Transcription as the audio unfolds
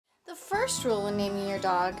first rule when naming your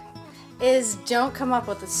dog is don't come up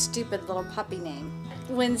with a stupid little puppy name.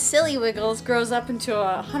 When Silly Wiggles grows up into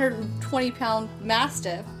a 120-pound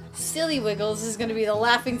mastiff, Silly Wiggles is going to be the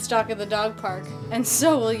laughingstock of the dog park, and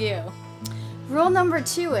so will you. Rule number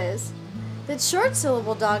 2 is that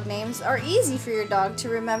short-syllable dog names are easy for your dog to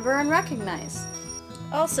remember and recognize.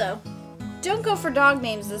 Also, don't go for dog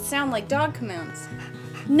names that sound like dog commands.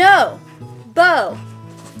 No, bow,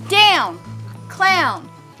 down, clown.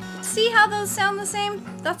 See how those sound the same?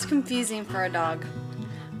 That's confusing for a dog.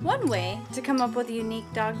 One way to come up with a unique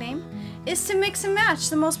dog name is to mix and match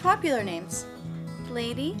the most popular names.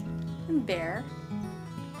 Lady and Bear,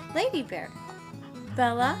 Lady Bear.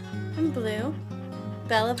 Bella and Blue,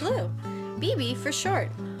 Bella Blue. BB for short.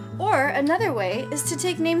 Or another way is to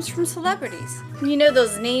take names from celebrities. You know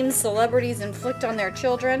those names celebrities inflict on their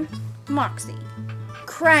children? Moxie,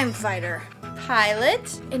 Crime Fighter,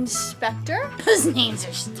 Pilot, Inspector. Those names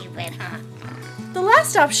are stupid, huh? The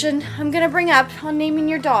last option I'm going to bring up on naming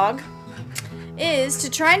your dog is to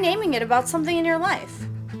try naming it about something in your life.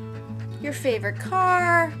 Your favorite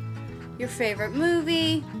car, your favorite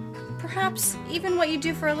movie, perhaps even what you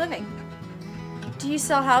do for a living. Do you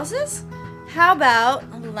sell houses? How about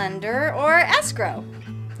lender or escrow?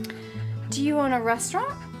 Do you own a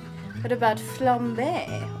restaurant? What about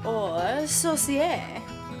flambé or saucier?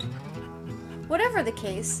 Whatever the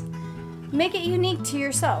case, make it unique to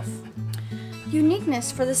yourself. Uniqueness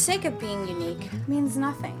for the sake of being unique means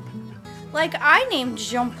nothing. Like I named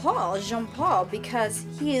Jean-Paul because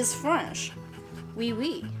he is French. Oui,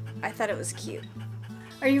 oui. I thought it was cute.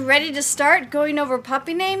 Are you ready to start going over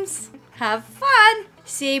puppy names? Have fun!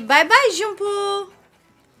 Say bye-bye, Jean-Paul!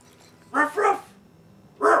 Ruff,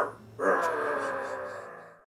 ruff.